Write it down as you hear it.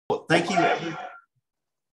Well, thank you.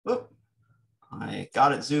 Whoop. I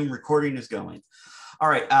got it. Zoom recording is going. All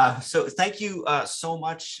right. So thank you so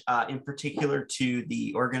much, in particular, to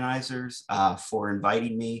the organizers for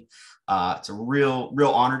inviting me. It's a real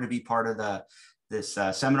honor to be part of this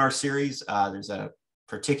seminar series. There's a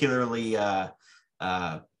particularly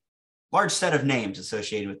large set of names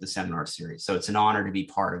associated with the seminar series. So it's an honor to be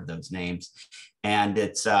part of those names. And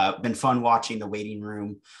it's been fun watching the waiting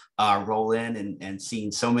room roll in and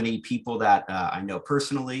seeing so many people that I know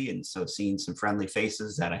personally. And so seeing some friendly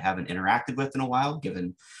faces that I haven't interacted with in a while,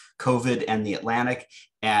 given COVID and the Atlantic.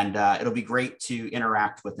 And it'll be great to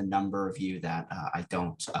interact with a number of you that I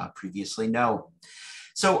don't previously know.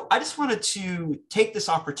 So I just wanted to take this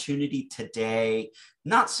opportunity today,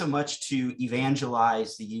 not so much to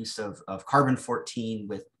evangelize the use of carbon-14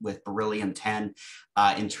 with beryllium-10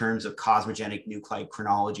 in terms of cosmogenic nuclide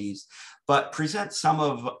chronologies, but present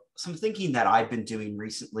some thinking that I've been doing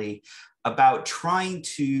recently about trying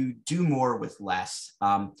to do more with less.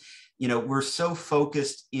 We're so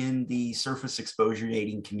focused in the surface exposure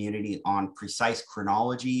dating community on precise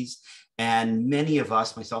chronologies. And many of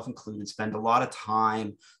us, myself included, spend a lot of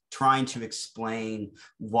time trying to explain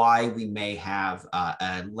why we may have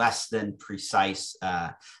a less than precise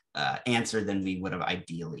answer than we would have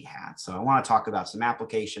ideally had. So I want to talk about some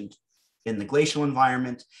applications in the glacial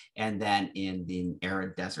environment and then in the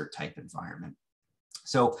arid desert type environment.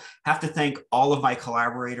 So have to thank all of my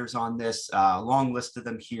collaborators on this, long list of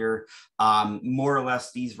them here. More or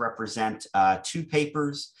less, these represent two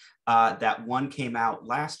papers. That one came out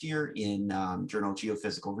last year in Journal of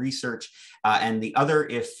Geophysical Research, and the other,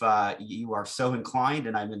 if you are so inclined,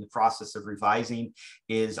 and I'm in the process of revising,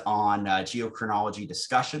 is on geochronology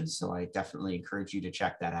discussions. So I definitely encourage you to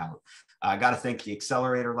check that out. I got to thank the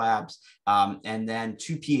Accelerator Labs and then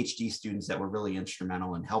two PhD students that were really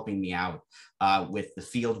instrumental in helping me out with the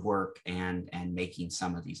field work and making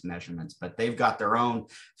some of these measurements. But they've got their own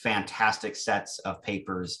fantastic sets of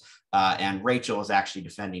papers. And Rachel is actually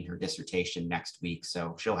defending her dissertation next week.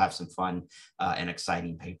 So she'll have some fun and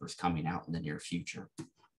exciting papers coming out in the near future.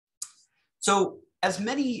 So as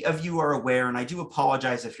many of you are aware, and I do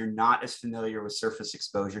apologize if you're not as familiar with surface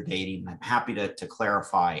exposure dating, I'm happy to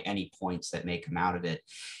clarify any points that may come out of it.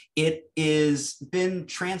 It has been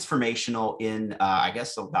transformational in, I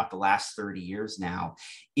guess, about the last 30 years now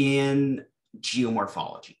in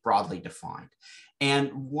geomorphology, broadly defined.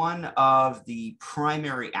 And one of the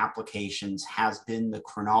primary applications has been the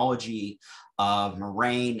chronology of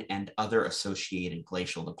moraine and other associated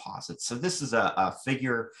glacial deposits. So this is a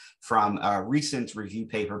figure from a recent review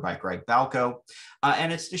paper by Greg Balco,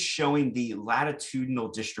 and it's just showing the latitudinal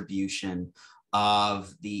distribution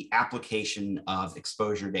of the application of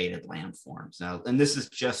exposure dated landforms. Now, and this is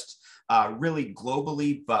just really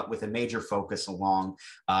globally, but with a major focus along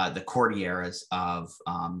the Cordilleras of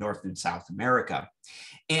North and South America.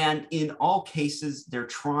 And in all cases, they're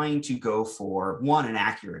trying to go for, one, an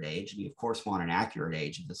accurate age. We, of course, want an accurate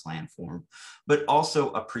age of this landform, but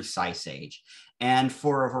also a precise age. And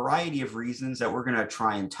for a variety of reasons that we're going to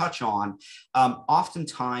try and touch on,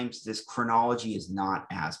 oftentimes this chronology is not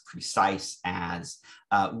as precise as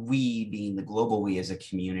we, being the global we as a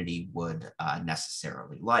community, would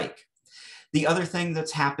necessarily like. The other thing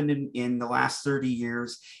that's happened in the last 30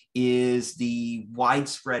 years is the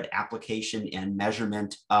widespread application and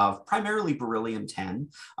measurement of primarily beryllium-10,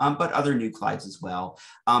 but other nuclides as well,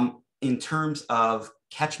 in terms of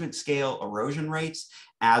catchment scale erosion rates,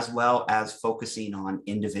 as well as focusing on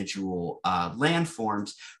individual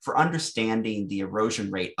landforms for understanding the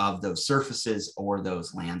erosion rate of those surfaces or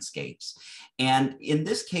those landscapes. And in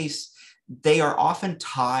this case, they are often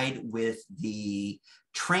tied with the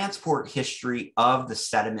transport history of the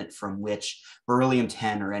sediment from which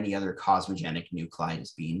beryllium-10 or any other cosmogenic nuclide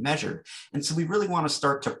is being measured. And so we really want to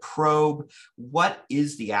start to probe what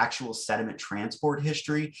is the actual sediment transport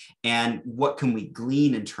history and what can we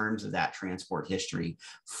glean in terms of that transport history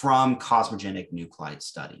from cosmogenic nuclide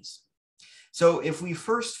studies. So if we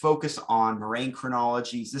first focus on moraine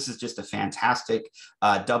chronologies, this is just a fantastic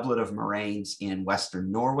doublet of moraines in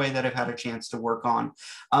Western Norway that I've had a chance to work on.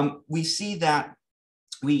 We see that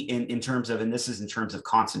in terms of, and this is in terms of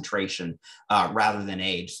concentration rather than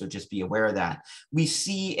age, so just be aware of that, we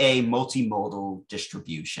see a multimodal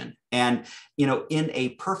distribution. And, in a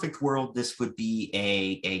perfect world, this would be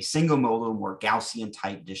a single modal, more Gaussian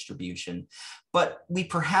type distribution. But we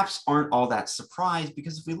perhaps aren't all that surprised,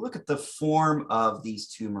 because if we look at the form of these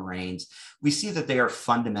two moraines, we see that they are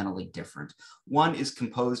fundamentally different. One is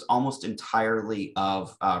composed almost entirely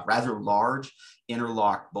of rather large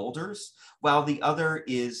interlocked boulders, while the other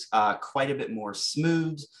is quite a bit more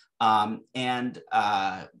smooth and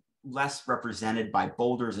less represented by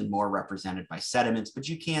boulders and more represented by sediments, but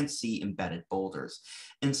you can see embedded boulders.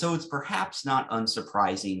 And so it's perhaps not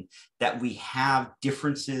unsurprising that we have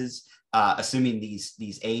differences, assuming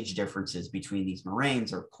these age differences between these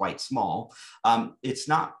moraines are quite small. It's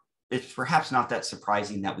perhaps not that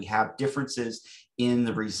surprising that we have differences in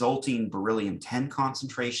the resulting beryllium-10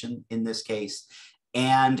 concentration in this case,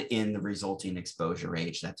 and in the resulting exposure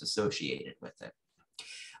age that's associated with it.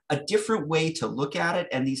 A different way to look at it,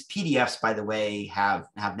 and these PDFs, by the way, have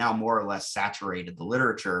now more or less saturated the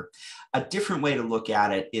literature. A different way to look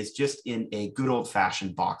at it is just in a good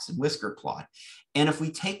old-fashioned box and whisker plot. And if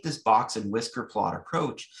we take this box and whisker plot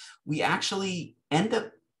approach, we actually end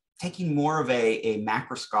up taking more of a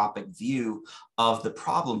macroscopic view of the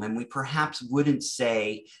problem. And we perhaps wouldn't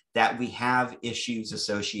say that we have issues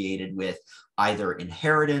associated with either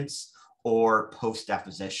inheritance or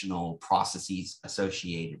post-depositional processes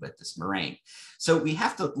associated with this moraine. So we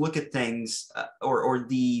have to look at things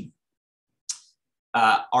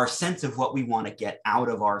our sense of what we want to get out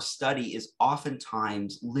of our study is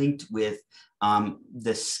oftentimes linked with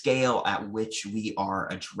the scale at which we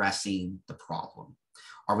are addressing the problem.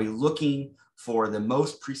 Are we looking for the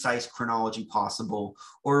most precise chronology possible,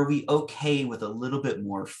 or are we okay with a little bit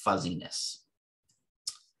more fuzziness?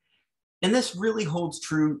 And this really holds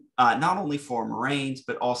true not only for moraines,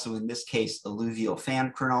 but also in this case, alluvial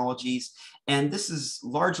fan chronologies. And this is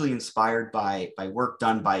largely inspired by work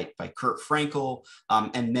done by Kurt Frankel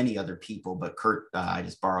and many other people, but Kurt, I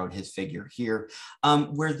just borrowed his figure here,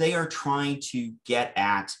 where they are trying to get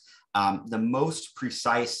at the most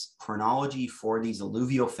precise chronology for these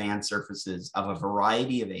alluvial fan surfaces of a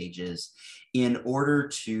variety of ages in order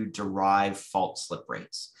to derive fault slip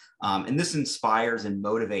rates. And this inspires and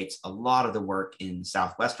motivates a lot of the work in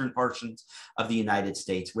southwestern portions of the United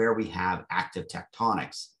States where we have active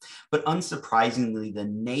tectonics. But unsurprisingly, the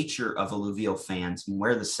nature of alluvial fans and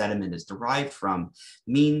where the sediment is derived from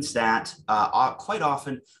means that quite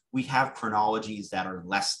often we have chronologies that are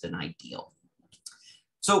less than ideal.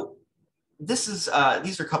 So these are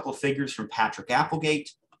a couple of figures from Patrick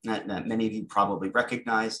Applegate that many of you probably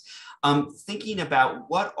recognize, thinking about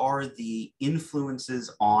what are the influences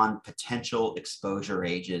on potential exposure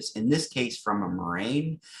ages, in this case from a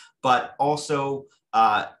moraine, but also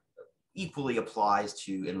equally applies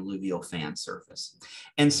to an alluvial fan surface.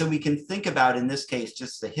 And so we can think about, in this case,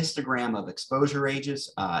 just the histogram of exposure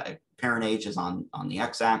ages, parent ages on the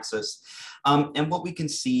x-axis. And what we can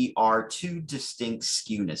see are two distinct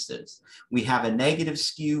skewnesses. We have a negative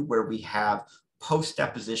skew where we have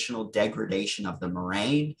post-depositional degradation of the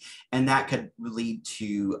moraine, and that could lead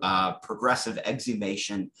to progressive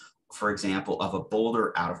exhumation, for example, of a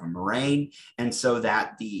boulder out of a moraine, and so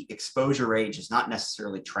that the exposure age is not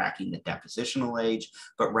necessarily tracking the depositional age,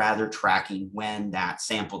 but rather tracking when that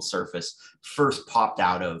sampled surface first popped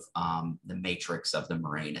out of the matrix of the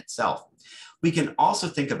moraine itself. We can also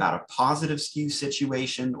think about a positive skew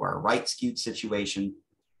situation or a right skewed situation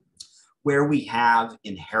where we have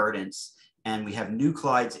inheritance and we have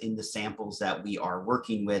nuclides in the samples that we are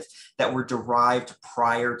working with that were derived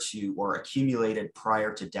prior to or accumulated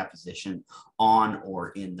prior to deposition on or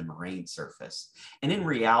in the moraine surface. And in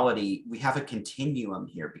reality, we have a continuum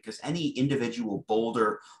here because any individual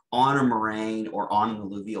boulder on a moraine or on an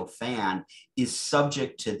alluvial fan is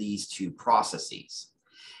subject to these two processes.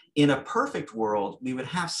 In a perfect world, we would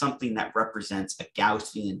have something that represents a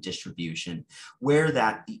Gaussian distribution where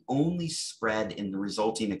that the only spread in the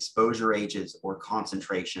resulting exposure ages or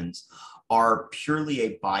concentrations are purely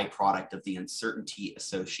a byproduct of the uncertainty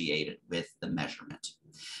associated with the measurement.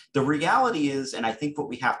 The reality is, and I think what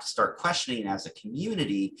we have to start questioning as a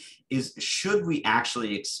community is, should we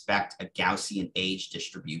actually expect a Gaussian age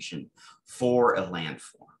distribution for a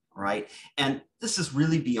landform? Right? And this is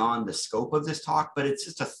really beyond the scope of this talk, but it's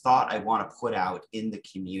just a thought I want to put out in the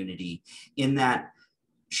community in that,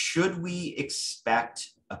 should we expect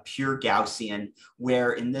a pure Gaussian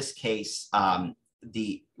where in this case,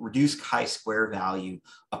 the reduced chi-square value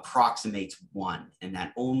approximates 1, and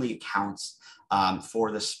that only accounts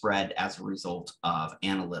for the spread as a result of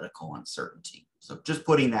analytical uncertainty. So just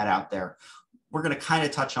putting that out there. We're going to kind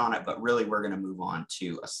of touch on it, but really we're going to move on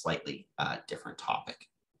to a slightly different topic.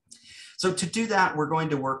 So to do that, we're going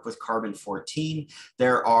to work with carbon-14.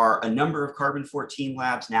 There are a number of carbon-14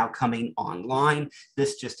 labs now coming online.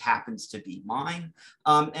 This just happens to be mine.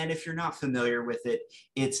 And if you're not familiar with it,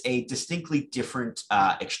 it's a distinctly different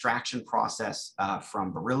extraction process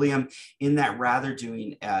from beryllium, in that rather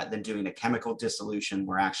than doing a chemical dissolution,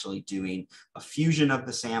 we're actually doing a fusion of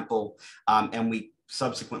the sample, and we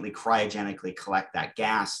subsequently cryogenically collect that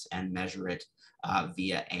gas and measure it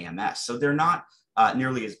via AMS. So they're not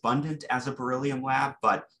nearly as abundant as a beryllium lab,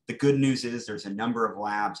 but the good news is there's a number of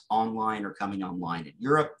labs online or coming online in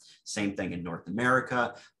Europe. Same thing in North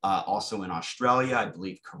America, also in Australia. I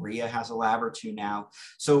believe Korea has a lab or two now.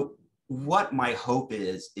 So what my hope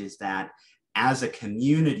is that as a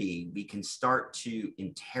community, we can start to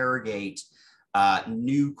interrogate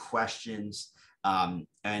new questions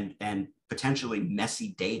and potentially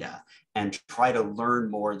messy data and try to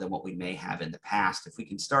learn more than what we may have in the past if we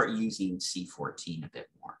can start using C14 a bit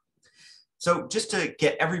more. So just to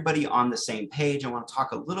get everybody on the same page, I want to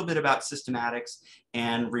talk a little bit about systematics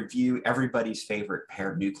and review everybody's favorite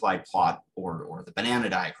paired nuclide plot or the banana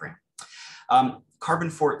diagram.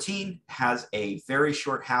 Carbon-14 has a very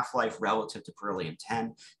short half-life relative to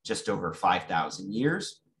beryllium-10, just over 5,000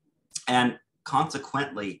 years. And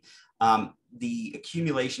consequently, the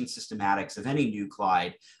accumulation systematics of any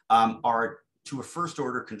nuclide are to a first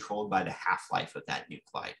order controlled by the half-life of that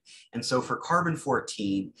nuclide. And so for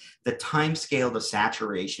carbon-14, the time scale to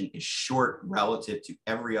saturation is short relative to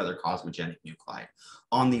every other cosmogenic nuclide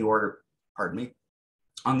on the order,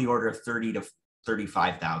 on the order of 30 to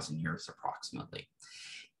 35,000 years approximately.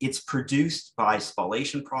 It's produced by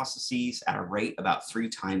spallation processes at a rate about 3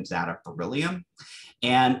 times that of beryllium.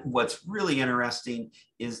 And what's really interesting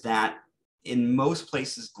is that in most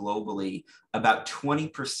places globally, about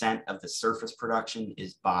 20% of the surface production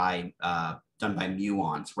is done by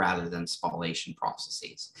muons rather than spallation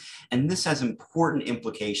processes. And this has important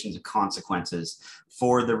implications and consequences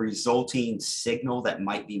for the resulting signal that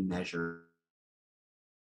might be measured.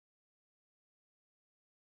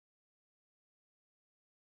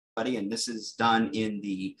 And this is done in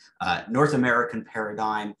the North American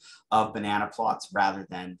paradigm of banana plots rather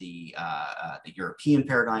than the European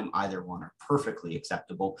paradigm. Either one are perfectly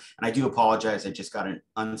acceptable. And I do apologize, I just got an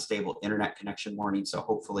unstable internet connection warning, so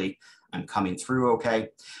hopefully I'm coming through okay.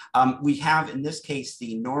 We have, in this case,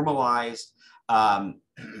 the normalized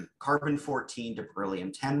carbon-14 to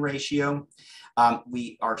beryllium-10 ratio.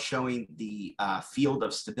 We are showing the field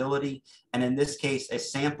of stability. And in this case, a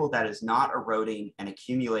sample that is not eroding and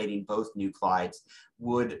accumulating both nuclides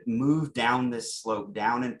would move down this slope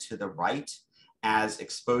down and to the right as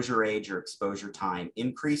exposure age or exposure time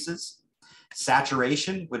increases.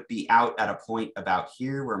 Saturation would be out at a point about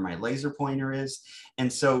here where my laser pointer is.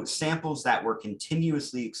 And so samples that were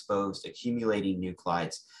continuously exposed, accumulating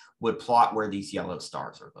nuclides, would plot where these yellow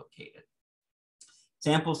stars are located.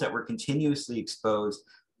 Samples that were continuously exposed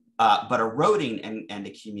but eroding and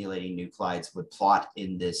accumulating nuclides would plot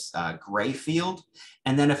in this gray field.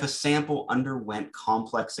 And then if a sample underwent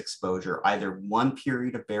complex exposure, either one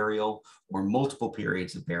period of burial or multiple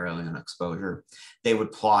periods of burial and exposure, they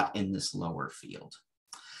would plot in this lower field.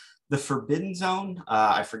 The forbidden zone,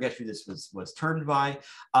 I forget who this was termed by,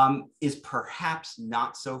 is perhaps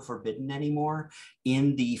not so forbidden anymore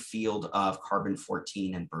in the field of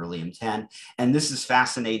carbon-14 and beryllium-10. And this is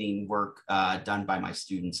fascinating work done by my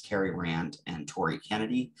students, Carrie Rand and Tori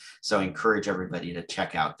Kennedy. So I encourage everybody to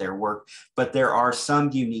check out their work. But there are some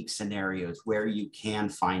unique scenarios where you can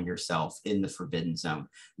find yourself in the forbidden zone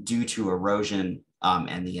due to erosion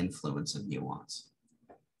and the influence of muons.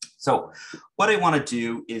 So what I want to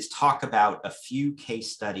do is talk about a few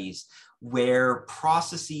case studies where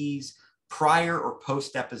processes prior or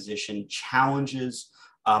post deposition challenges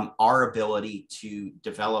our ability to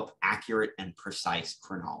develop accurate and precise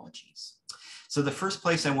chronologies. So the first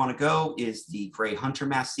place I want to go is the Gray Hunter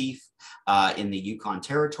Massif in the Yukon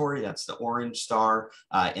Territory. That's the orange star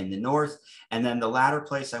in the north. And then the latter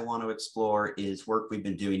place I want to explore is work we've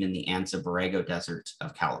been doing in the Anza Borrego Desert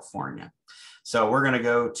of California. So we're going to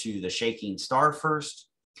go to the Shaking Star first.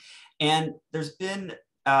 And there's been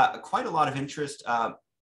quite a lot of interest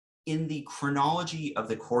in the chronology of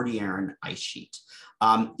the Cordilleran ice sheet.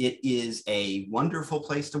 It is a wonderful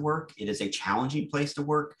place to work. It is a challenging place to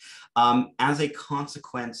work as a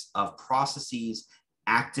consequence of processes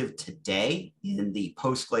active today in the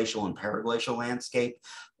post-glacial and paraglacial landscape,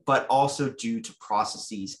 but also due to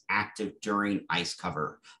processes active during ice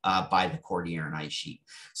cover by the Cordilleran ice sheet.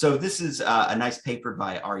 So this is a nice paper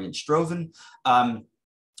by Arjen Stroven,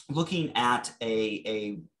 looking at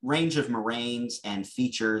a range of moraines and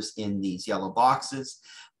features in these yellow boxes,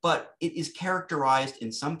 but it is characterized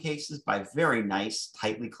in some cases by very nice,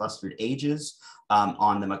 tightly clustered ages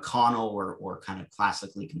on the McConnell or kind of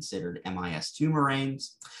classically considered MIS2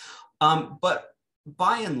 moraines. But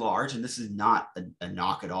by and large, and this is not a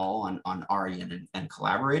knock at all on Arjen and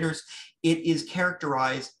collaborators, it is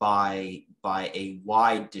characterized by a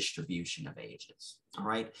wide distribution of ages, all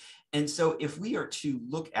right? And so if we are to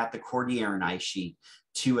look at the Cordilleran ice sheet,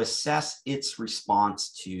 to assess its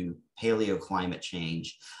response to paleoclimate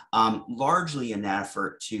change, largely in an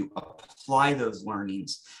effort to apply those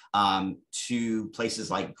learnings to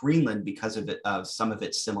places like Greenland because of some of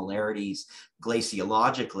its similarities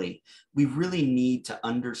glaciologically. We really need to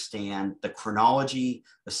understand the chronology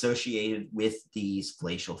associated with these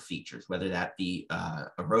glacial features, whether that be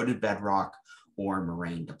eroded bedrock or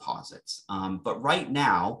moraine deposits. But right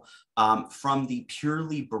now, from the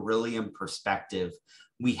purely beryllium perspective,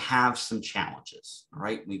 we have some challenges, all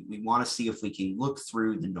right? We want to see if we can look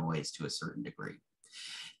through the noise to a certain degree.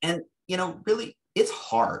 And, you know, really, it's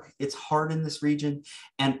hard. It's hard in this region.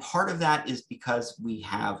 And part of that is because we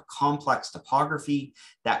have complex topography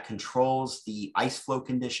that controls the ice flow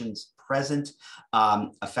conditions present,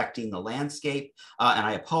 affecting the landscape. And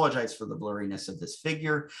I apologize for the blurriness of this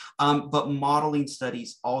figure, but modeling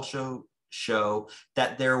studies also show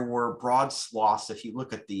that there were broad swaths. If you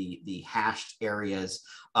look at the hashed areas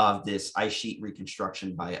of this ice sheet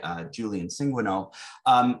reconstruction by Julian Sanguineau,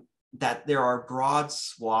 that there are broad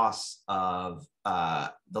swaths of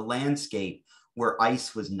the landscape where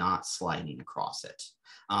ice was not sliding across it.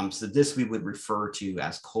 So this we would refer to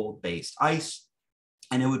as cold-based ice,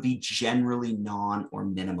 and it would be generally non or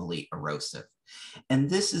minimally erosive. And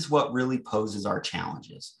this is what really poses our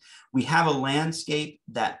challenges. We have a landscape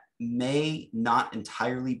that may not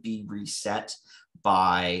entirely be reset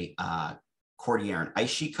by Cordilleran ice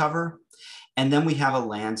sheet cover. And then we have a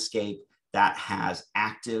landscape that has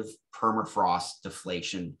active permafrost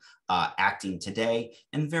deflation acting today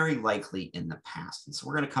and very likely in the past. And so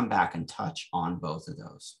we're going to come back and touch on both of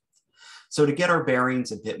those. So to get our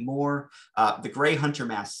bearings a bit more, the Gray Hunter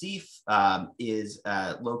Massif is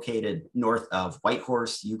located north of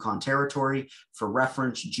Whitehorse, Yukon Territory. For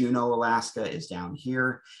reference, Juneau, Alaska is down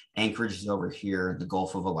here. Anchorage is over here, the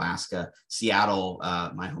Gulf of Alaska. Seattle,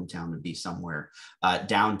 my hometown, would be somewhere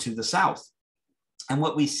down to the south. And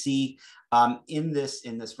what we see in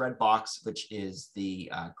this red box, which is the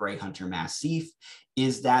Gray Hunter Massif,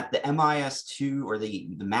 is that the MIS2 or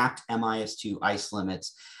the mapped MIS2 ice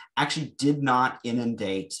limits actually did not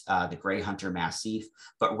inundate the Gray Hunter Massif,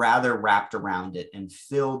 but rather wrapped around it and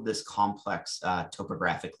filled this complex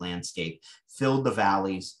topographic landscape, filled the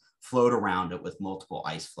valleys, flowed around it with multiple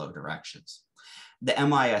ice flow directions. The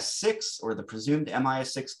MIS6 or the presumed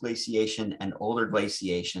MIS6 glaciation and older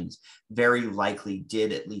glaciations very likely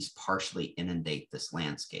did at least partially inundate this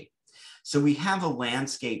landscape. So we have a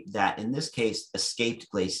landscape that in this case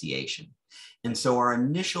escaped glaciation. And so our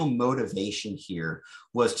initial motivation here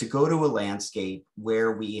was to go to a landscape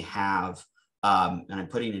where we have, and I'm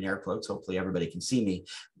putting in air quotes, hopefully everybody can see me,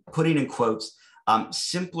 putting in quotes,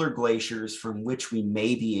 simpler glaciers from which we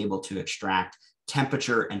may be able to extract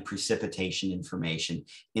temperature and precipitation information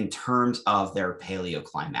in terms of their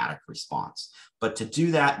paleoclimatic response. But to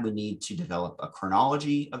do that, we need to develop a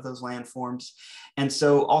chronology of those landforms. And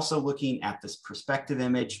so also looking at this perspective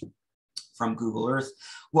image from Google Earth,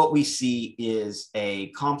 what we see is a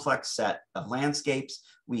complex set of landscapes.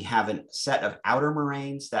 We have a set of outer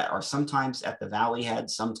moraines that are sometimes at the valley head,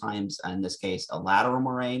 sometimes in this case, a lateral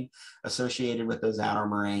moraine associated with those outer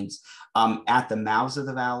moraines at the mouths of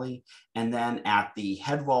the valley. And then at the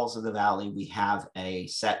head walls of the valley, we have a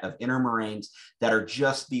set of inner moraines that are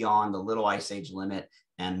just beyond the Little Ice Age limit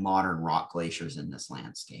and modern rock glaciers in this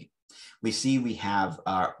landscape. We see we have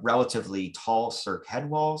relatively tall cirque head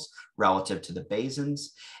walls relative to the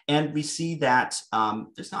basins. And we see that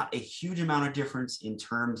there's not a huge amount of difference in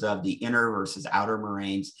terms of the inner versus outer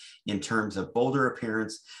moraines in terms of boulder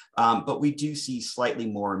appearance, but we do see slightly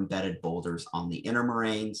more embedded boulders on the inner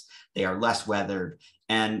moraines. They are less weathered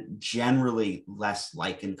and generally less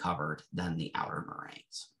lichen covered than the outer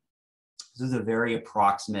moraines. This is a very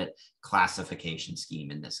approximate classification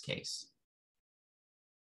scheme in this case.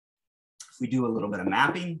 We do a little bit of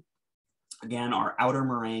mapping. Again, our outer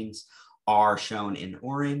moraines are shown in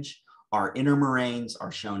orange. Our inner moraines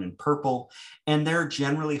are shown in purple, and they're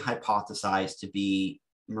generally hypothesized to be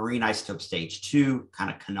marine isotope stage 2, kind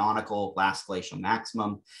of canonical last glacial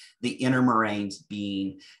maximum. The inner moraines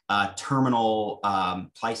being terminal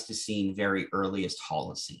Pleistocene, very earliest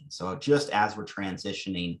Holocene. So just as we're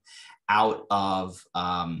transitioning out of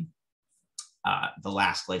the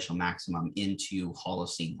last glacial maximum into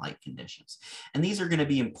Holocene-like conditions. And these are going to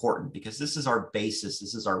be important because this is our basis,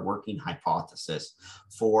 this is our working hypothesis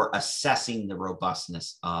for assessing the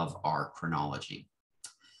robustness of our chronology.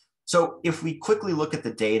 So if we quickly look at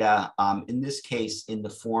the data, in this case, in the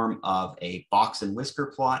form of a box and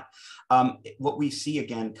whisker plot, what we see,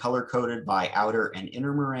 again, color-coded by outer and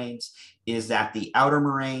inner moraines, is that the outer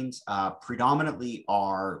moraines predominantly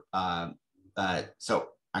are,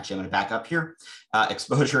 actually, I'm going to back up here.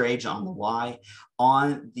 Exposure age on the Y.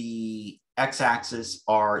 On the x-axis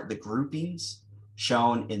are the groupings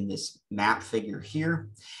shown in this map figure here.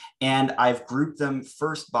 And I've grouped them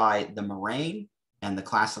first by the moraine and the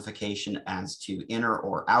classification as to inner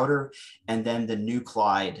or outer, and then the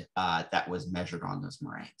nuclide that was measured on those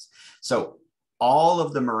moraines. So all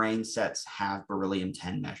of the moraine sets have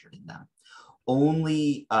beryllium-10 measured in them.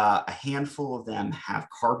 Only a handful of them have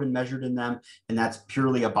carbon measured in them, and that's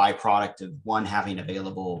purely a byproduct of one, having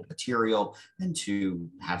available material, and two,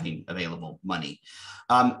 having available money.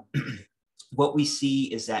 What we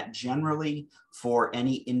see is that generally for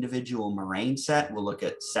any individual moraine set, we'll look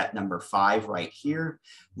at set number 5 right here,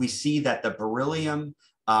 we see that the beryllium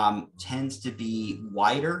tends to be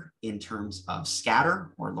wider in terms of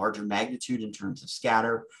scatter, or larger magnitude in terms of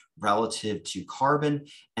scatter relative to carbon,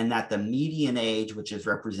 and that the median age, which is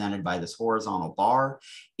represented by this horizontal bar,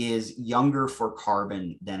 is younger for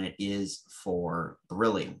carbon than it is for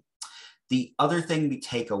beryllium. The other thing we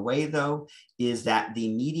take away, though, is that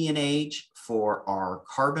the median age for our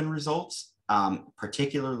carbon results,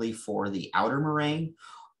 particularly for the outer moraine,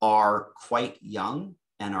 are quite young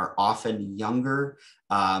and are often younger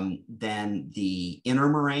than the inner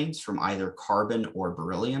moraines from either carbon or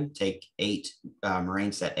beryllium. Take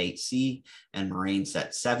moraine set 8C and moraine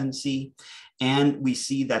set 7C. And we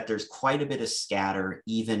see that there's quite a bit of scatter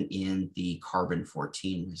even in the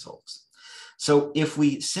carbon-14 results. So if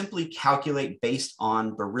we simply calculate based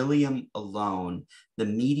on beryllium alone, the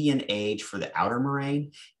median age for the outer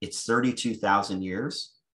moraine, it's 32,000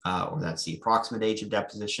 years, or that's the approximate age of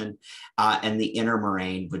deposition, and the inner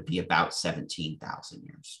moraine would be about 17,000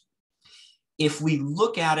 years. If we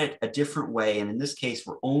look at it a different way, and in this case,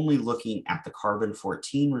 we're only looking at the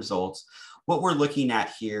carbon-14 results, what we're looking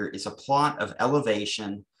at here is a plot of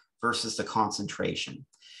elevation versus the concentration.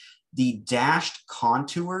 The dashed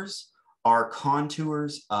contours are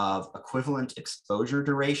contours of equivalent exposure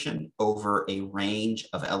duration over a range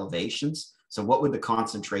of elevations. So what would the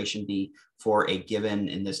concentration be for a given,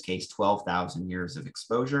 in this case, 12,000 years of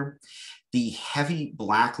exposure? The heavy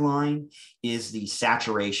black line is the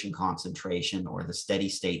saturation concentration, or the steady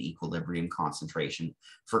state equilibrium concentration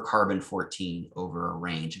for carbon-14 over a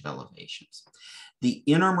range of elevations. The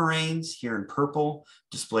inner moraines here in purple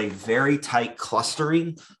display very tight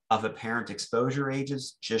clustering of apparent exposure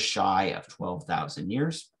ages, just shy of 12,000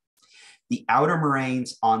 years. The outer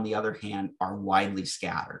moraines, on the other hand, are widely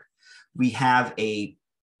scattered. We have a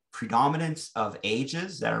predominance of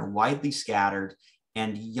ages that are widely scattered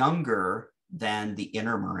and younger than the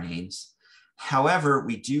inner moraines. However,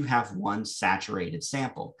 we do have one saturated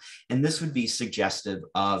sample, and this would be suggestive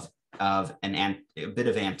of a bit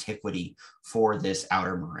of antiquity for this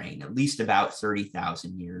outer moraine, at least about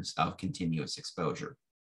 30,000 years of continuous exposure.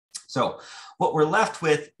 So what we're left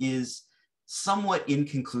with is somewhat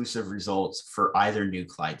inconclusive results for either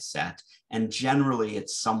nuclide set, and generally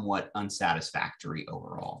it's somewhat unsatisfactory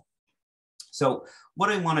overall. So what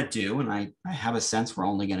I want to do, and I have a sense we're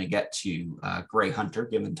only going to get to Gray Hunter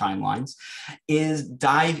given timelines, is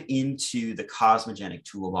dive into the cosmogenic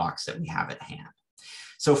toolbox that we have at hand.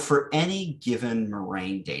 So for any given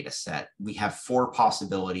moraine data set, we have 4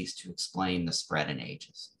 possibilities to explain the spread in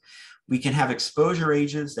ages. We can have exposure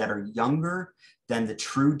ages that are younger than the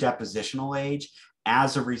true depositional age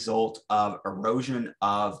as a result of erosion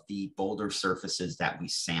of the boulder surfaces that we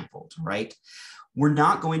sampled, right? We're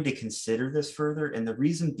not going to consider this further, and the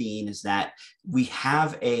reason being is that we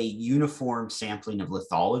have a uniform sampling of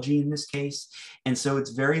lithology in this case, and so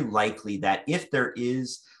it's very likely that if there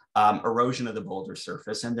is erosion of the boulder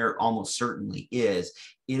surface, and there almost certainly is,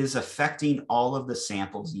 it is affecting all of the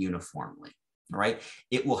samples uniformly, right?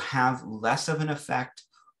 It will have less of an effect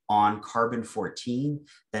on carbon-14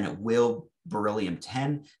 than it will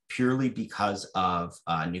beryllium-10, purely because of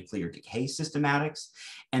nuclear decay systematics.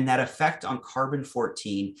 And that effect on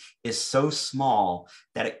carbon-14 is so small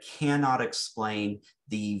that it cannot explain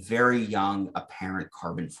the very young apparent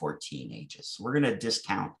carbon-14 ages. So we're going to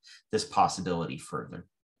discount this possibility further.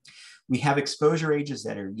 We have exposure ages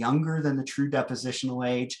that are younger than the true depositional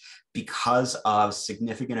age because of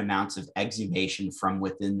significant amounts of exhumation from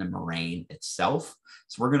within the moraine itself.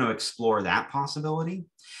 So we're going to explore that possibility.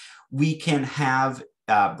 We can have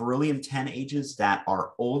beryllium-10 ages that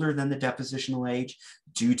are older than the depositional age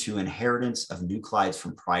due to inheritance of nuclides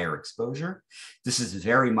from prior exposure. This is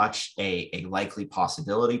very much a likely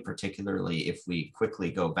possibility, particularly if we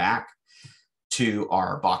quickly go back to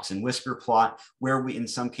our box and whisker plot, where in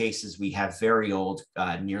some cases we have very old,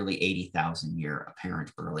 nearly 80,000 year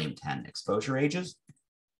apparent beryllium-10 exposure ages.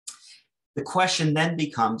 The question then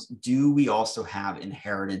becomes, do we also have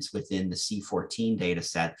inheritance within the C14 data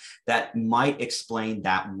set that might explain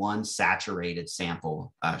that one saturated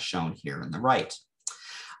sample shown here on the right?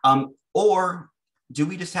 Or do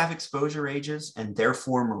we just have exposure ages and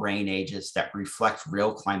therefore moraine ages that reflect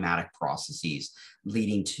real climatic processes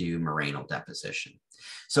leading to morainal deposition?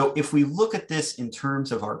 So if we look at this in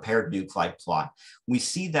terms of our paired nuclide plot, we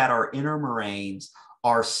see that our inner moraines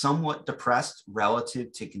are somewhat depressed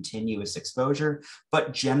relative to continuous exposure,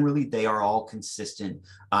 but generally they are all consistent.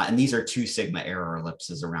 And these are 2 sigma error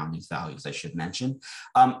ellipses around these values, I should mention,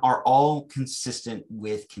 are all consistent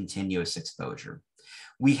with continuous exposure.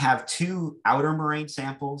 We have 2 outer moraine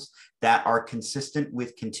samples that are consistent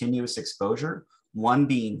with continuous exposure, one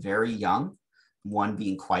being very young, one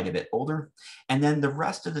being quite a bit older. And then the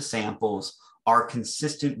rest of the samples are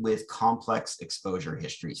consistent with complex exposure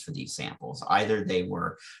histories for these samples. Either they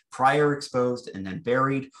were prior exposed and then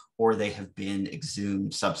buried, or they have been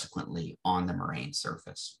exhumed subsequently on the moraine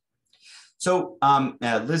surface. So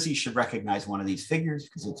Lizzie should recognize one of these figures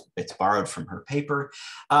because it's borrowed from her paper.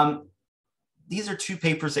 These are 2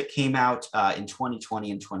 papers that came out in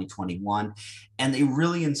 2020 and 2021, and they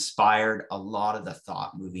really inspired a lot of the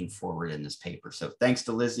thought moving forward in this paper. So thanks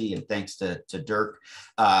to Lizzie and thanks to Dirk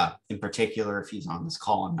in particular, if he's on this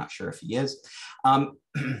call. I'm not sure if he is.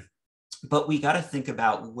 But we got to think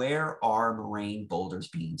about where are moraine boulders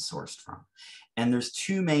being sourced from. And there's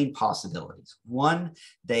 2 main possibilities. One,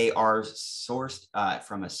 they are sourced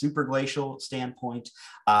from a superglacial standpoint,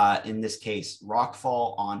 in this case,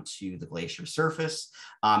 rockfall onto the glacier surface.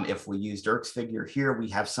 If we use Dirk's figure here, we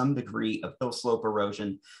have some degree of hill slope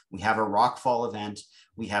erosion. We have a rockfall event.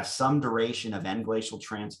 We have some duration of end glacial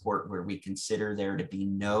transport where we consider there to be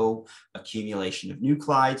no accumulation of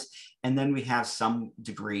nuclides. And then we have some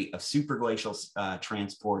degree of superglacial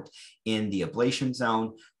transport in the ablation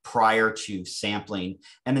zone prior to sampling.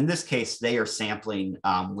 And in this case, they are sampling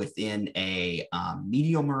within a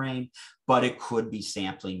medial moraine, but it could be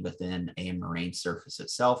sampling within a moraine surface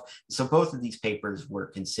itself. So both of these papers were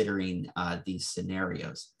considering these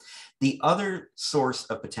scenarios. The other source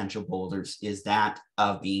of potential boulders is that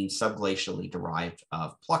of being subglacially derived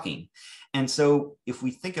of plucking. And so if we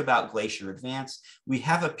think about glacier advance, we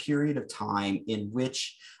have a period of time in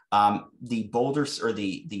which the boulders or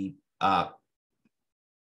the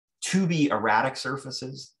to be erratic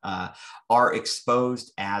surfaces are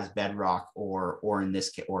exposed as bedrock or in this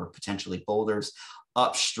case, or potentially boulders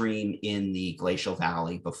upstream in the glacial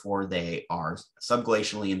valley before they are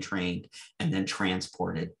subglacially entrained and then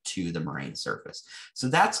transported to the moraine surface. So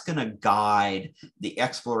that's going to guide the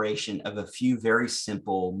exploration of a few very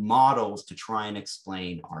simple models to try and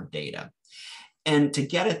explain our data. And to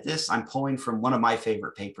get at this, I'm pulling from one of my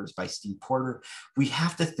favorite papers by Steve Porter. We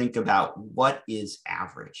have to think about what is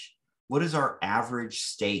average. What is our average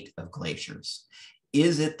state of glaciers?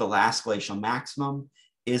 Is it the last glacial maximum?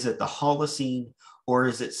 Is it the Holocene? Or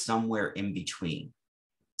is it somewhere in between?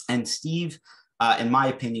 And Steve, in my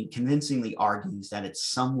opinion, convincingly argues that it's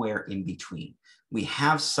somewhere in between. We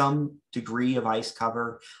have some degree of ice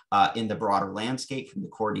cover in the broader landscape from the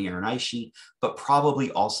Cordilleran ice sheet, but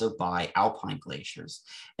probably also by alpine glaciers.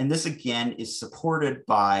 And this again is supported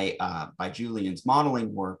by Julian's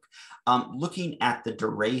modeling work, looking at the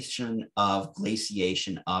duration of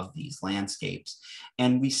glaciation of these landscapes.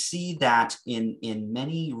 And we see that in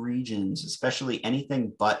many regions, especially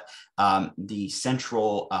anything but the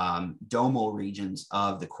central domal regions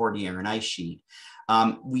of the Cordilleran ice sheet,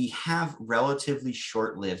 we have relatively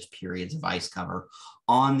short-lived periods of ice cover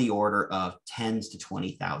on the order of tens to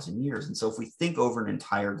 20,000 years. And so if we think over an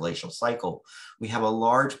entire glacial cycle, we have a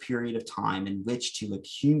large period of time in which to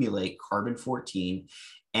accumulate carbon-14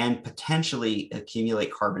 and potentially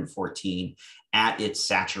accumulate carbon-14 at its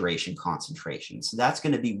saturation concentration. So that's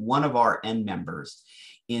going to be one of our end members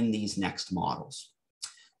in these next models.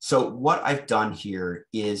 So what I've done here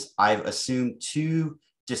is I've assumed 2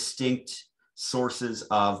 distinct sources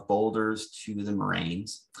of boulders to the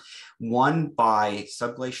moraines, one by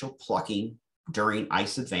subglacial plucking during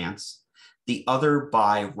ice advance, the other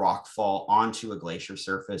by rockfall onto a glacier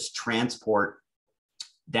surface, transport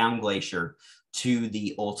down glacier to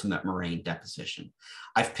the ultimate moraine deposition.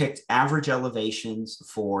 I've picked average elevations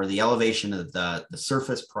for the elevation of the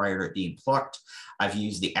surface prior to it being plucked. I've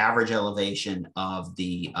used the average elevation of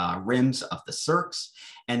the rims of the cirques,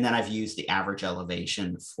 and then I've used the average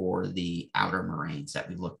elevation for the outer moraines that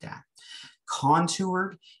we looked at.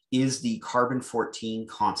 Contoured is the carbon-14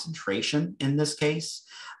 concentration in this case.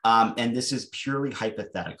 And this is purely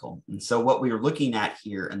hypothetical. And so what we are looking at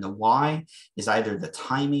here, and the Y is either the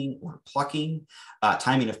timing or plucking,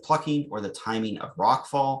 timing of plucking or the timing of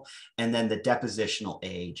rockfall, and then the depositional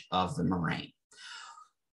age of the moraine.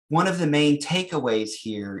 One of the main takeaways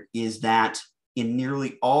here is that in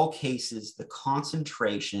nearly all cases, the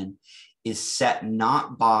concentration is set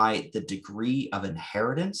not by the degree of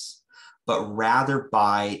inheritance, but rather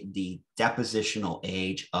by the depositional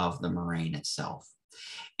age of the moraine itself.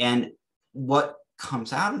 And what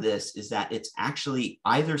comes out of this is that it's actually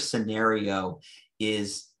either scenario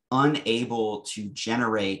is unable to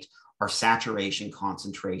generate our saturation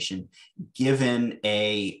concentration given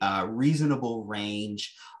a reasonable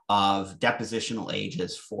range of depositional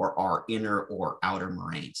ages for our inner or outer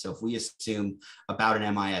moraines. So if we assume about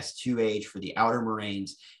an MIS2 age for the outer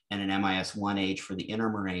moraines and an MIS1 age for the inner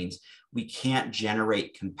moraines, we can't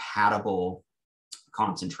generate compatible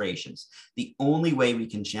concentrations. The only way we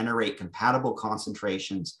can generate compatible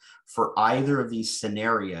concentrations for either of these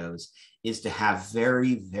scenarios is to have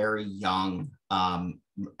very, very young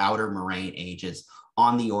outer moraine ages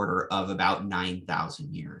on the order of about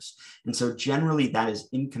 9,000 years. And so generally that is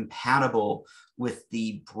incompatible with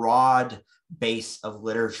the broad base of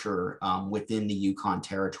literature within the Yukon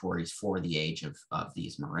territories for the age of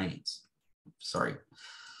these moraines. Sorry.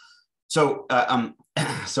 So,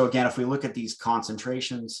 so again, if we look at these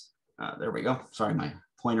concentrations, there we go. Sorry, my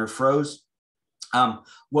pointer froze.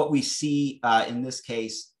 What we see in this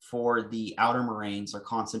case for the outer moraines are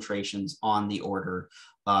concentrations on the order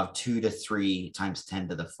of 2 to 3 times 10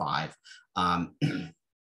 to the 5. And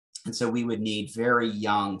so we would need very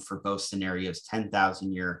young, for both scenarios,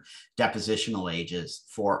 10,000 year depositional ages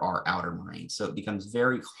for our outer moraines. So it becomes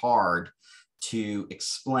very hard to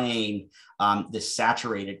explain this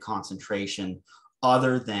saturated concentration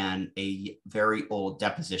other than a very old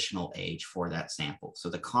depositional age for that sample. So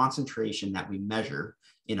the concentration that we measure,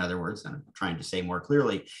 in other words, and I'm trying to say more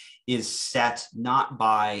clearly, is set not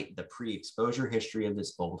by the pre-exposure history of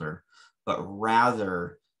this boulder, but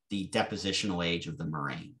rather the depositional age of the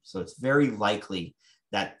moraine. So it's very likely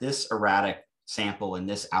that this erratic sample in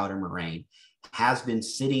this outer moraine has been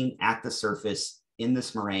sitting at the surface in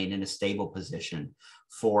this moraine in a stable position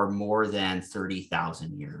for more than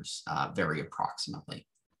 30,000 years, very approximately,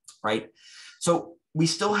 right? So we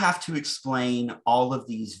still have to explain all of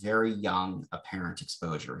these very young apparent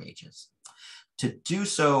exposure ages. To do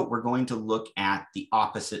so, we're going to look at the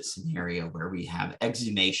opposite scenario where we have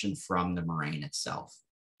exhumation from the moraine itself.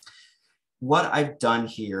 What I've done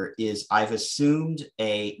here is I've assumed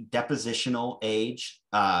a depositional age,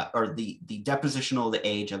 or the depositional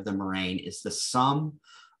age of the moraine is the sum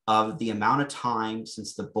of the amount of time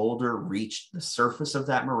since the boulder reached the surface of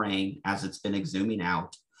that moraine as it's been exhuming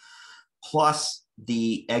out, plus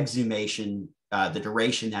the exhumation, the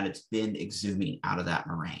duration that it's been exhuming out of that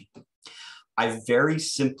moraine. I've very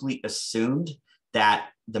simply assumed that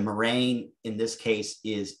the moraine in this case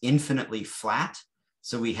is infinitely flat.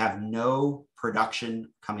 So we have no production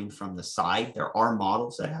coming from the side. There are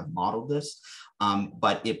models that have modeled this,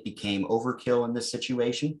 but it became overkill in this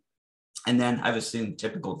situation. And then I've assumed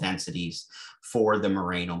typical densities for the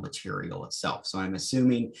morainal material itself. So I'm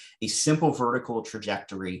assuming a simple vertical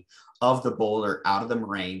trajectory of the boulder out of the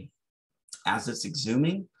moraine as it's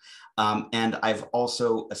exhuming. And I've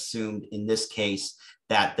also assumed in this case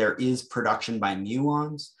that there is production by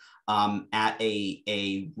muons at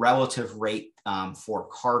a relative rate for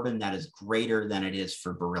carbon that is greater than it is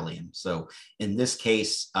for beryllium. So in this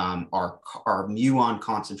case, our muon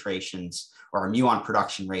concentrations or our muon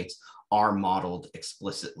production rates are modeled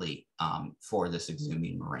explicitly for this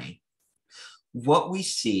exhuming moraine. What we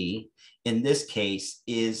see in this case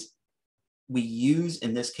is we use,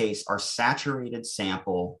 in this case, our saturated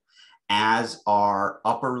sample as our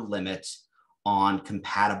upper limit on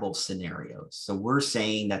compatible scenarios. So we're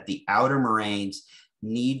saying that the outer moraines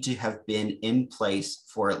need to have been in place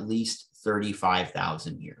for at least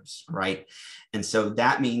 35,000 years, right? And so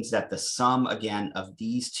that means that the sum, again, of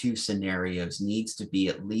these two scenarios needs to be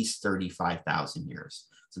at least 35,000 years.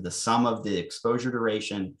 So the sum of the exposure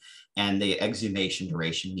duration and the exhumation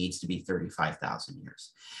duration needs to be 35,000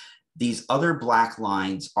 years. These other black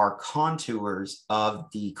lines are contours of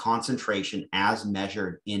the concentration as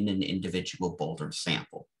measured in an individual boulder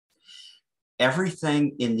sample.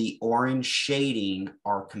 Everything in the orange shading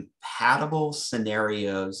are compatible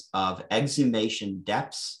scenarios of exhumation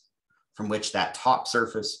depths from which that top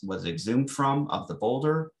surface was exhumed from of the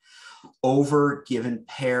boulder over given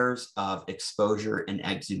pairs of exposure and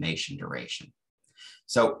exhumation duration.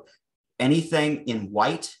 So anything in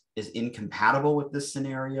white is incompatible with this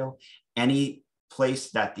scenario. Any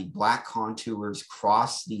place that the black contours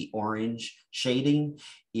cross the orange shading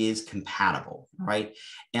is compatible, right?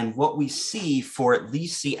 And what we see for at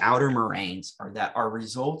least the outer moraines are that our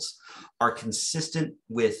results are consistent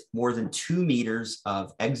with more than 2 meters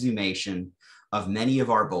of exhumation of many of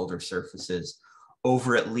our boulder surfaces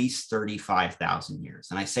over at least 35,000 years.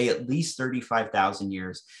 And I say at least 35,000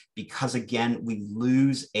 years because, again, we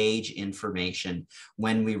lose age information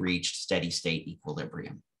when we reach steady state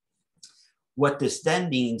equilibrium. What this then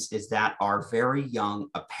means is that our very young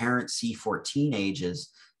apparent C14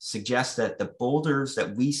 ages suggest that the boulders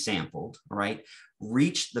that we sampled, right,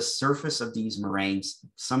 reached the surface of these moraines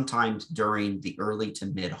sometimes during the early to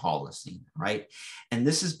mid Holocene, right? And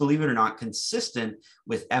this is, believe it or not, consistent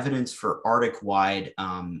with evidence for Arctic-wide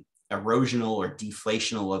erosional or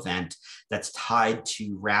deflational event that's tied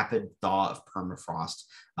to rapid thaw of permafrost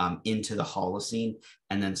into the Holocene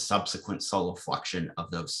and then subsequent solifluction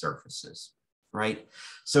of those surfaces, right?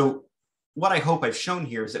 So what I hope I've shown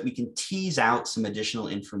here is that we can tease out some additional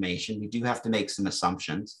information. We do have to make some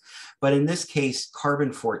assumptions, but in this case,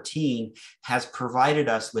 carbon-14 has provided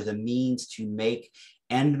us with a means to make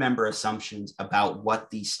end member assumptions about what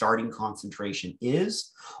the starting concentration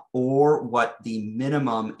is or what the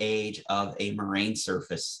minimum age of a moraine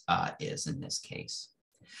surface is in this case.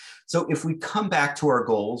 So if we come back to our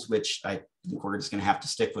goals, which I think we're just going to have to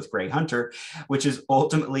stick with Gray Hunter, which is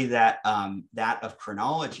ultimately that, that of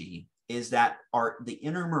chronology, is that the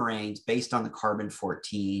inner moraines, based on the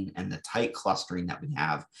carbon-14 and the tight clustering that we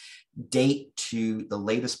have, date to the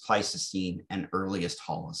latest Pleistocene and earliest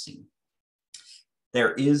Holocene.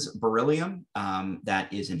 There is beryllium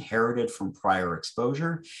that is inherited from prior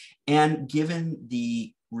exposure, and given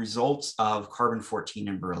the results of carbon-14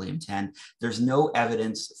 and beryllium-10, there's no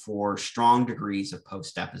evidence for strong degrees of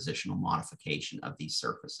post-depositional modification of these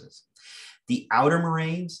surfaces. The outer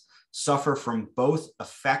moraines suffer from both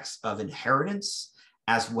effects of inheritance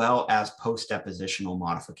as well as post-depositional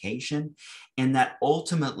modification, and that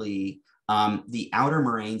ultimately the outer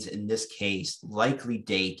moraines in this case likely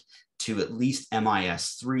date to at least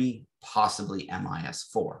MIS3, possibly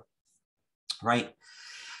MIS4, right?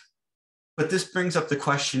 But this brings up the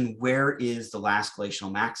question, where is the last glacial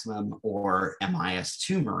maximum or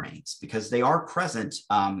MIS2 moraines? Because they are present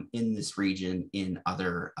in this region in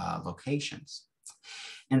other locations.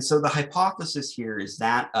 And so the hypothesis here is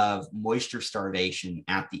that of moisture starvation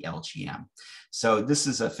at the LGM. So this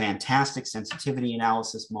is a fantastic sensitivity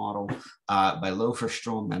analysis model by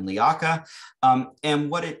Loferstrom and Liaka. And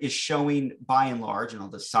what it is showing by and large, and I'll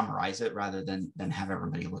just summarize it rather than have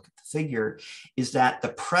everybody look at the figure, is that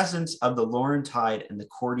the presence of the Laurentide and the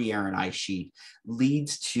Cordilleran ice sheet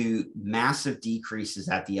leads to massive decreases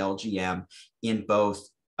at the LGM in both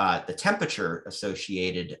the temperature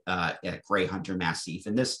associated at Gray Hunter Massif.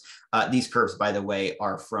 And these curves, by the way,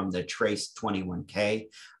 are from the Trace 21K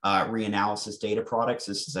reanalysis data products.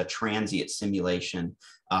 This is a transient simulation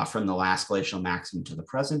from the last glacial maximum to the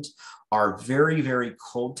present. Are very, very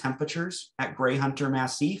cold temperatures at Gray Hunter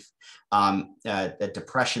Massif, a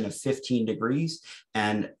depression of 15 degrees.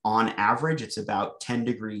 And on average, it's about 10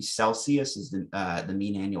 degrees Celsius is the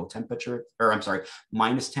mean annual temperature, or I'm sorry,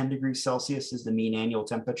 minus 10 degrees Celsius is the mean annual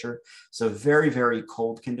temperature. So very, very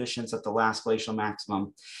cold conditions at the last glacial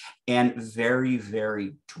maximum, and very,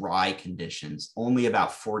 very dry conditions, only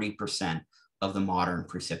about 40% of the modern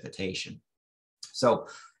precipitation. So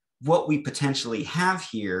what we potentially have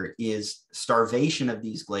here is starvation of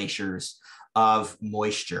these glaciers of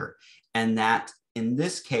moisture. And that in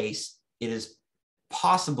this case, it is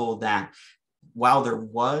possible that while there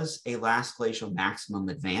was a last glacial maximum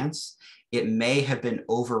advance, it may have been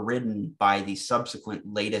overridden by the subsequent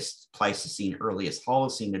latest Pleistocene, earliest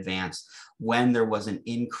Holocene advance, when there was an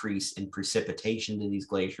increase in precipitation to these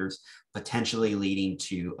glaciers, potentially leading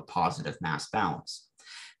to a positive mass balance.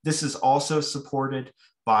 This is also supported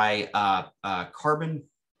by carbon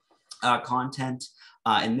content.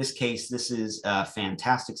 In this case, this is a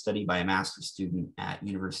fantastic study by a master's student at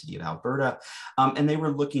University of Alberta. And they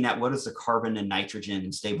were looking at what is the carbon and nitrogen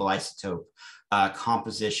and stable isotope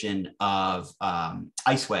composition of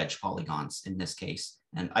ice wedge polygons in this case.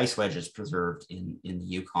 And ice wedge is preserved in the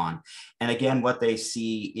Yukon. And again, what they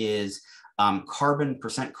see is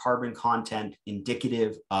percent carbon content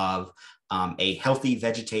indicative of a healthy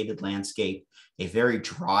vegetated landscape, a very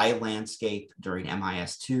dry landscape during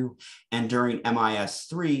MIS2, and during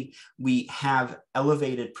MIS3, we have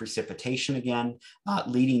elevated precipitation again,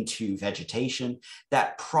 leading to vegetation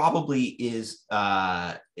that probably is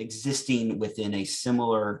existing within a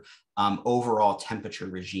similar overall temperature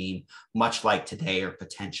regime, much like today or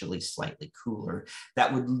potentially slightly cooler,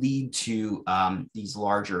 that would lead to these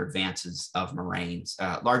larger advances of moraines,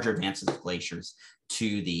 larger advances of glaciers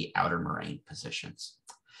to the outer moraine positions.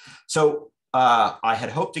 So I had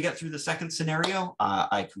hoped to get through the second scenario.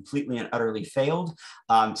 I completely and utterly failed.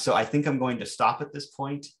 So I think I'm going to stop at this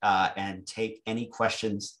point and take any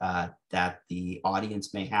questions that the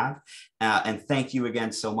audience may have. And thank you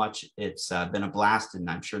again so much. It's been a blast, and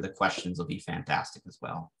I'm sure the questions will be fantastic as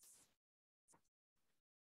well.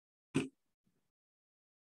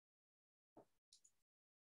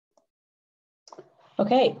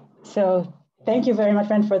 Okay, so thank you very much,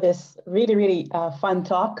 Brent, for this really, really fun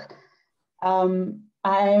talk.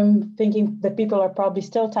 I'm thinking that people are probably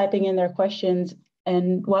still typing in their questions,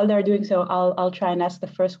 and while they're doing so, I'll try and ask the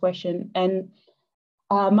first question. And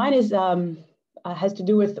mine is has to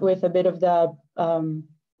do with a bit of the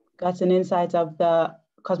guts and insights of the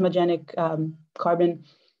cosmogenic carbon.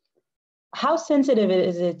 How sensitive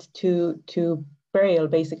is it to burial,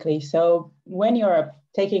 basically? So when you're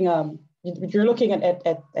taking you're looking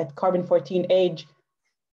at carbon-14 age,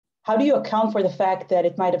 how do you account for the fact that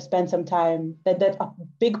it might have spent some time, that a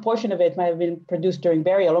big portion of it might have been produced during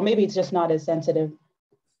burial, or maybe it's just not as sensitive?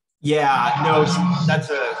 Yeah, no,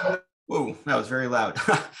 that's a, whoa, that was very loud.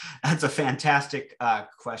 That's a fantastic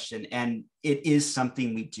question. And it is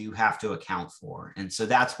something we do have to account for. And so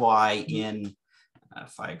that's why in,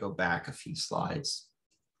 if I go back a few slides,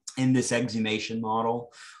 in this exhumation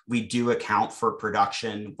model, we do account for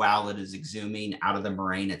production while it is exhuming out of the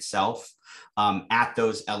moraine itself at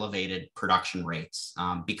those elevated production rates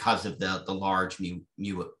because of the large I'm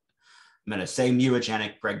going to say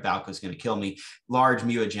mutagenic, Greg Balco is going to kill me, large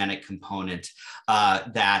mutagenic component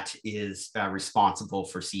that is responsible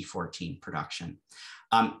for C14 production.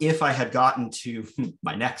 If I had gotten to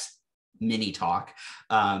my next mini talk,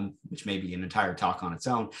 which may be an entire talk on its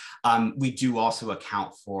own, we do also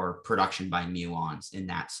account for production by muons in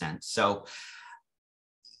that sense. So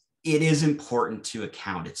it is important to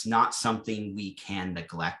account. It's not something we can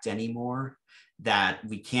neglect anymore, that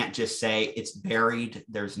we can't just say it's buried,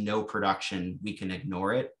 there's no production, we can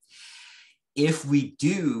ignore it. If we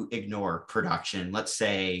do ignore production, let's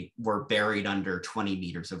say we're buried under 20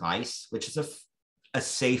 meters of ice, which is a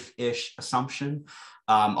safe-ish assumption,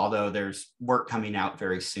 although there's work coming out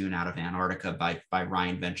very soon out of Antarctica by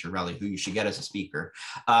Ryan Venturelli, who you should get as a speaker,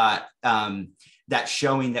 that's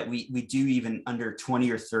showing that we do, even under 20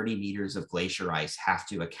 or 30 meters of glacier ice, have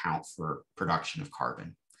to account for production of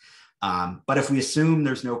carbon. But if we assume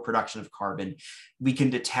there's no production of carbon, we can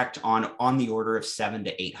detect on the order of 700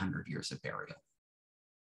 to 800 years of burial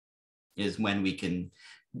is when we can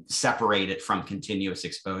separate it from continuous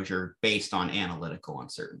exposure based on analytical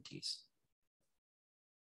uncertainties.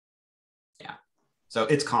 Yeah, so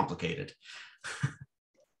it's complicated.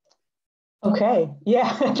 Okay,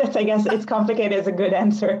 yeah, that's, I guess it's complicated is a good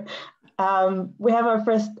answer. We have our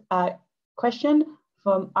first question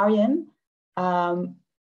from Aryan.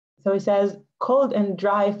 So he says, cold and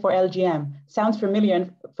dry for LGM. Sounds familiar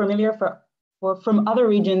from other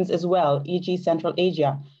regions as well, e.g. Central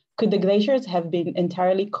Asia. Could the glaciers have been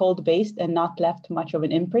entirely cold-based and not left much of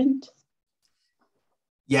an imprint?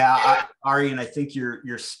 Yeah, Aryan, I think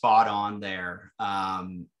you're spot on there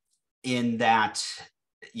in that,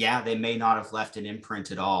 yeah, they may not have left an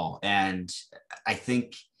imprint at all. And I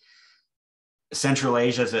think Central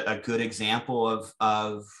Asia is a good example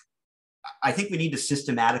of I think we need to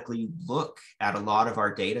systematically look at a lot of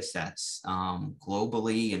our data sets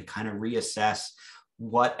globally and kind of reassess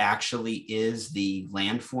what actually is the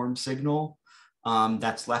landform signal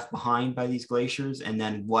that's left behind by these glaciers, and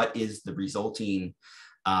then what is the resulting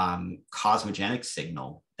cosmogenic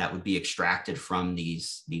signal that would be extracted from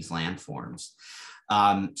these landforms.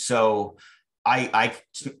 So I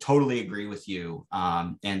totally agree with you.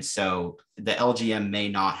 And so the LGM may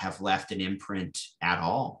not have left an imprint at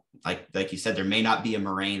all. Like you said, there may not be a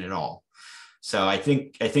moraine at all. So I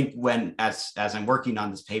think when, as I'm working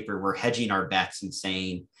on this paper, we're hedging our bets and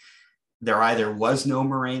saying there either was no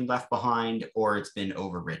moraine left behind or it's been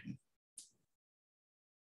overridden.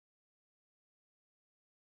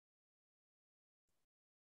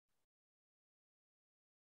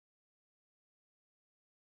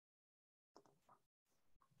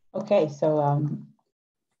 Okay, so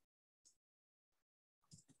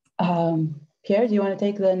Pierre, do you want to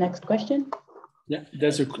take the next question? Yeah,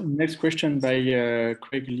 there's a next question by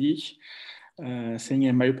Craig Lee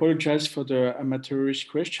saying, I apologize for the amateurish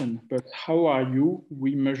question, but how are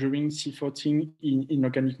we measuring C14 in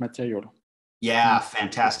inorganic material? Yeah,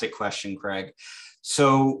 fantastic question, Craig.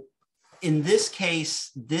 So in this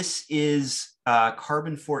case, this is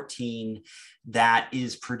carbon-14 that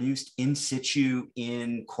is produced in situ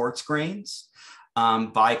in quartz grains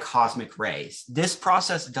by cosmic rays. This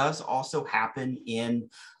process does also happen in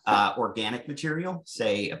organic material,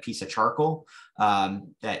 say a piece of charcoal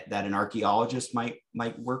that an archaeologist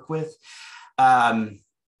might work with.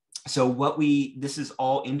 So this is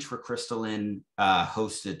all intracrystalline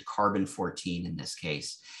hosted carbon-14 in this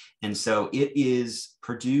case. And so it is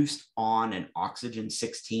produced on an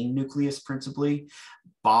oxygen-16 nucleus principally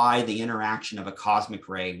by the interaction of a cosmic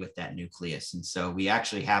ray with that nucleus. And so we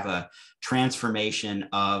actually have a transformation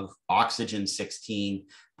of oxygen-16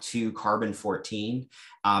 to carbon-14,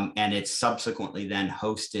 and it's subsequently then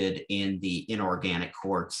hosted in the inorganic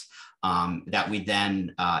quartz that we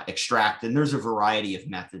then extract. And there's a variety of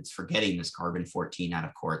methods for getting this carbon-14 out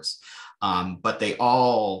of quartz, but they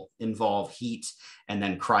all involve heat and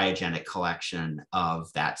then cryogenic collection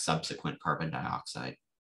of that subsequent carbon dioxide.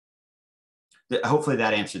 Hopefully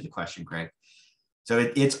that answered the question, Greg. So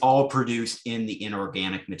it's all produced in the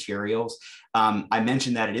inorganic materials. I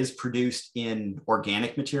mentioned that it is produced in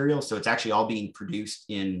organic materials. So it's actually all being produced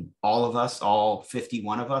in all of us, all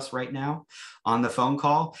 51 of us right now on the phone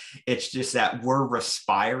call. It's just that we're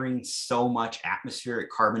respiring so much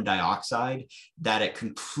atmospheric carbon dioxide that it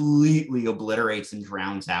completely obliterates and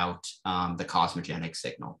drowns out the cosmogenic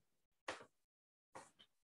signal.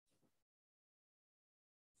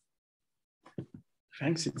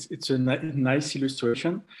 Thanks. It's a nice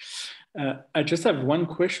illustration. I just have one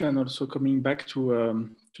question also coming back to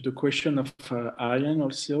the question of Ariane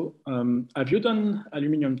also. Have you done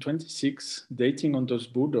aluminium-26 dating on those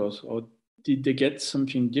boulders, or did they get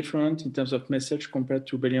something different in terms of message compared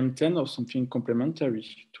to beryllium-10 or something complementary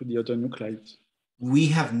to the other nuclides? We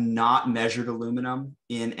have not measured aluminum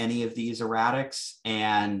in any of these erratics.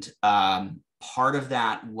 And part of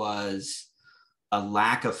that was a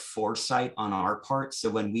lack of foresight on our part. So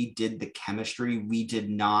when we did the chemistry, we did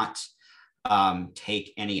not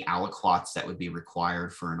take any aliquots that would be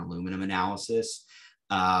required for an aluminum analysis.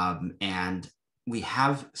 And we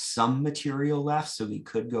have some material left, so we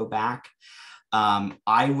could go back.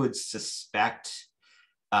 I would suspect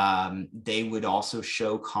they would also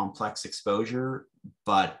show complex exposure,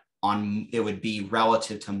 but it would be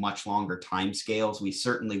relative to much longer timescales. We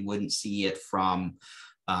certainly wouldn't see it from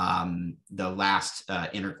the last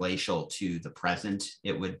interglacial to the present.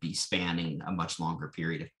 It would be spanning a much longer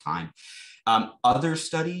period of time. Other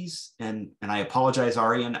studies, and I apologize,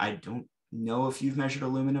 Ariane, I don't know if you've measured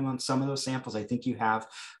aluminum on some of those samples. I think you have,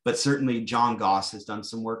 but certainly John Goss has done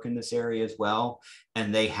some work in this area as well,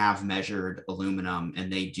 and they have measured aluminum, and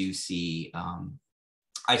they do see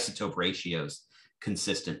isotope ratios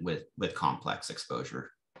consistent with complex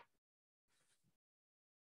exposure.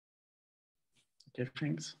 Okay,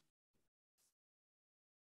 thanks.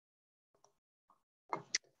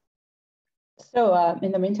 So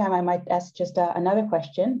in the meantime, I might ask just another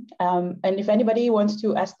question. And if anybody wants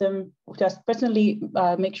to ask them, just personally,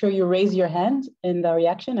 make sure you raise your hand in the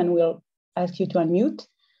reaction and we'll ask you to unmute.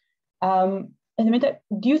 In the meantime,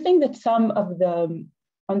 do you think that some of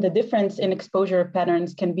the difference in exposure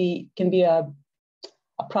patterns can be a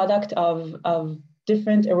product of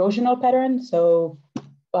different erosional patterns? So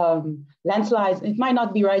landslides, it might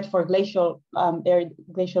not be right for glacial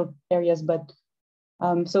areas, but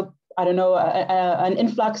so I don't know, an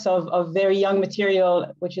influx of very young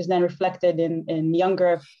material, which is then reflected in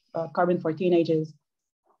younger carbon-14 ages.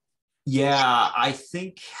 Yeah, I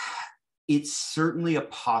think it's certainly a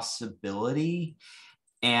possibility.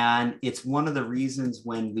 And it's one of the reasons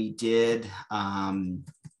when we did kind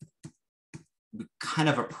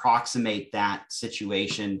of approximate that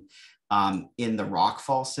situation in the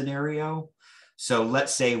rockfall scenario. So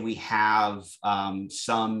let's say we have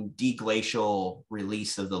some deglacial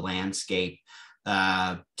release of the landscape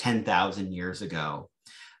 10,000 years ago.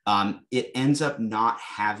 It ends up not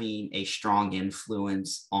having a strong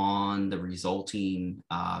influence on the resulting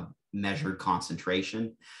measured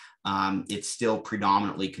concentration. It's still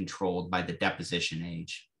predominantly controlled by the deposition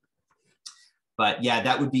age. But yeah,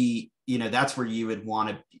 that would be, that's where you would want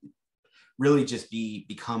to really just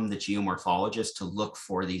become the geomorphologist to look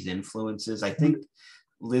for these influences. I think,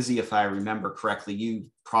 Lizzie, if I remember correctly, you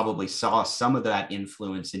probably saw some of that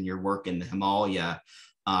influence in your work in the Himalaya,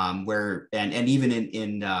 where, and even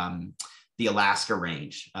in the Alaska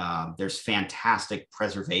range, there's fantastic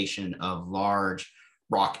preservation of large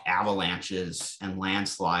rock avalanches and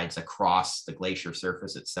landslides across the glacier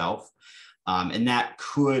surface itself. And that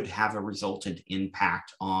could have a resultant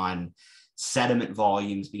impact on sediment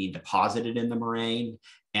volumes being deposited in the moraine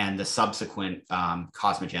and the subsequent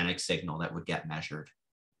cosmogenic signal that would get measured.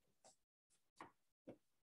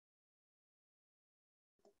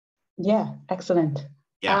 Yeah, excellent.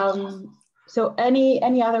 Yeah. So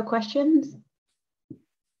any other questions?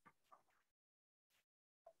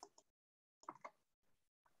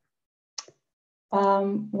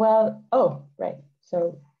 Well, oh, right.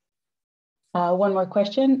 So one more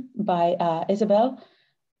question by Isabel.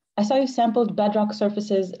 I saw you sampled bedrock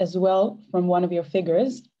surfaces as well from one of your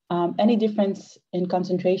figures. Any difference in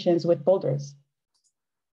concentrations with boulders?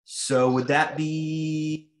 So would that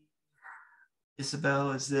be,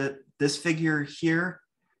 Isabel, is it this figure here?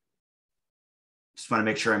 Just want to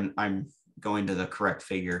make sure I'm going to the correct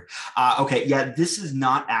figure. Okay, yeah, this is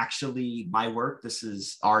not actually my work. This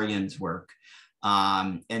is Arjan's work.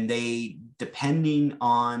 And they, depending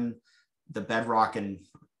on the bedrock, and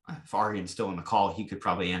if Arjan's still on the call, he could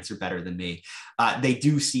probably answer better than me. They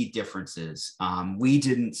do see differences. We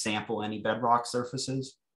didn't sample any bedrock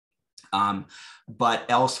surfaces. But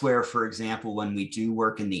elsewhere, for example, when we do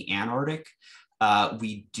work in the Antarctic,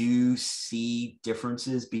 we do see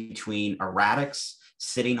differences between erratics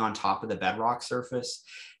sitting on top of the bedrock surface.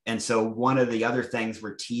 And so one of the other things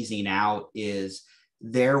we're teasing out is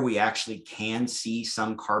there we actually can see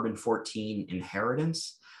some carbon-14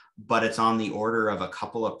 inheritance, but it's on the order of a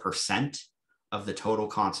couple of % of the total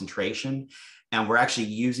concentration. And we're actually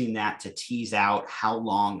using that to tease out how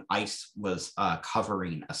long ice was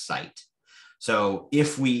covering a site. So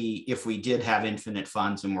if we did have infinite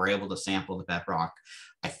funds and were able to sample the bedrock,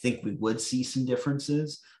 I think we would see some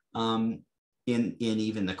differences in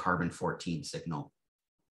even the carbon-14 signal.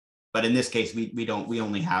 But in this case, we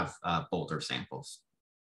only have boulder samples.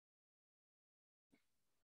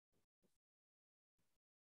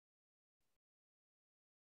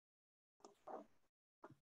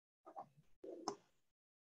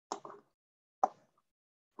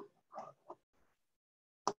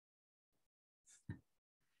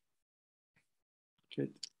 Okay.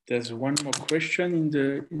 There's one more question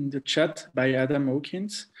in the chat by Adam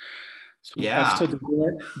Hawkins. So yeah. After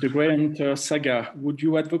the Gradient saga, would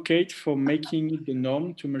you advocate for making it the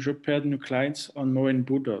norm to measure paired nuclides on moraine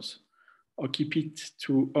boulders, or keep it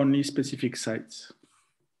to only specific sites?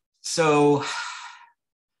 So,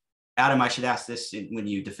 Adam, I should ask this when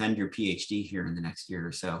you defend your PhD here in the next year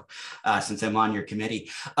or so, since I'm on your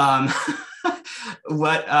committee.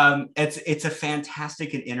 It's a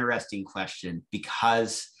fantastic and interesting question,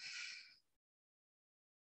 because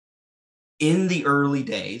in the early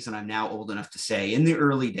days, and I'm now old enough to say, in the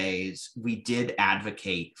early days, we did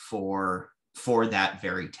advocate for that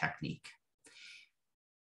very technique.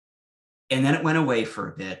 And then it went away for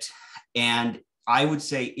a bit. And I would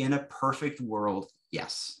say in a perfect world,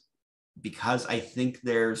 yes, because I think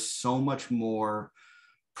there's so much more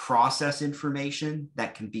process information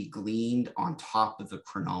that can be gleaned on top of the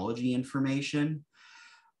chronology information.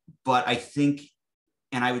 But I think,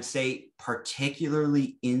 and I would say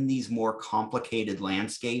particularly in these more complicated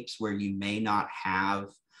landscapes where you may not have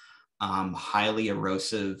highly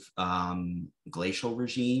erosive glacial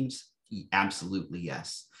regimes, absolutely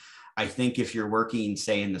yes. I think if you're working,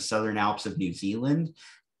 say, in the Southern Alps of New Zealand,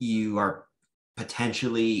 you are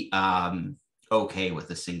potentially okay with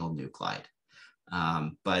a single nuclide.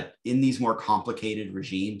 But in these more complicated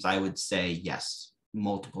regimes, I would say yes,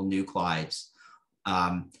 multiple nuclides,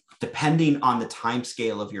 depending on the time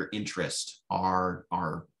scale of your interest, are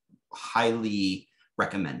highly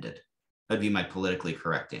recommended. That'd be my politically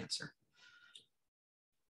correct answer.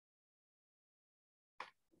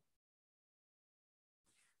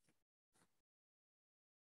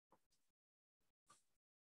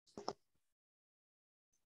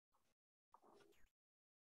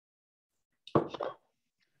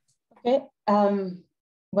 Okay,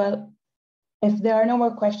 well, if there are no more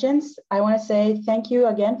questions, I want to say thank you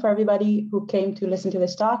again for everybody who came to listen to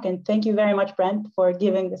this talk. And thank you very much, Brent, for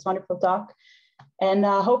giving this wonderful talk. And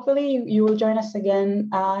hopefully you will join us again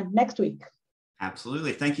next week.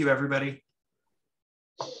 Absolutely. Thank you, everybody.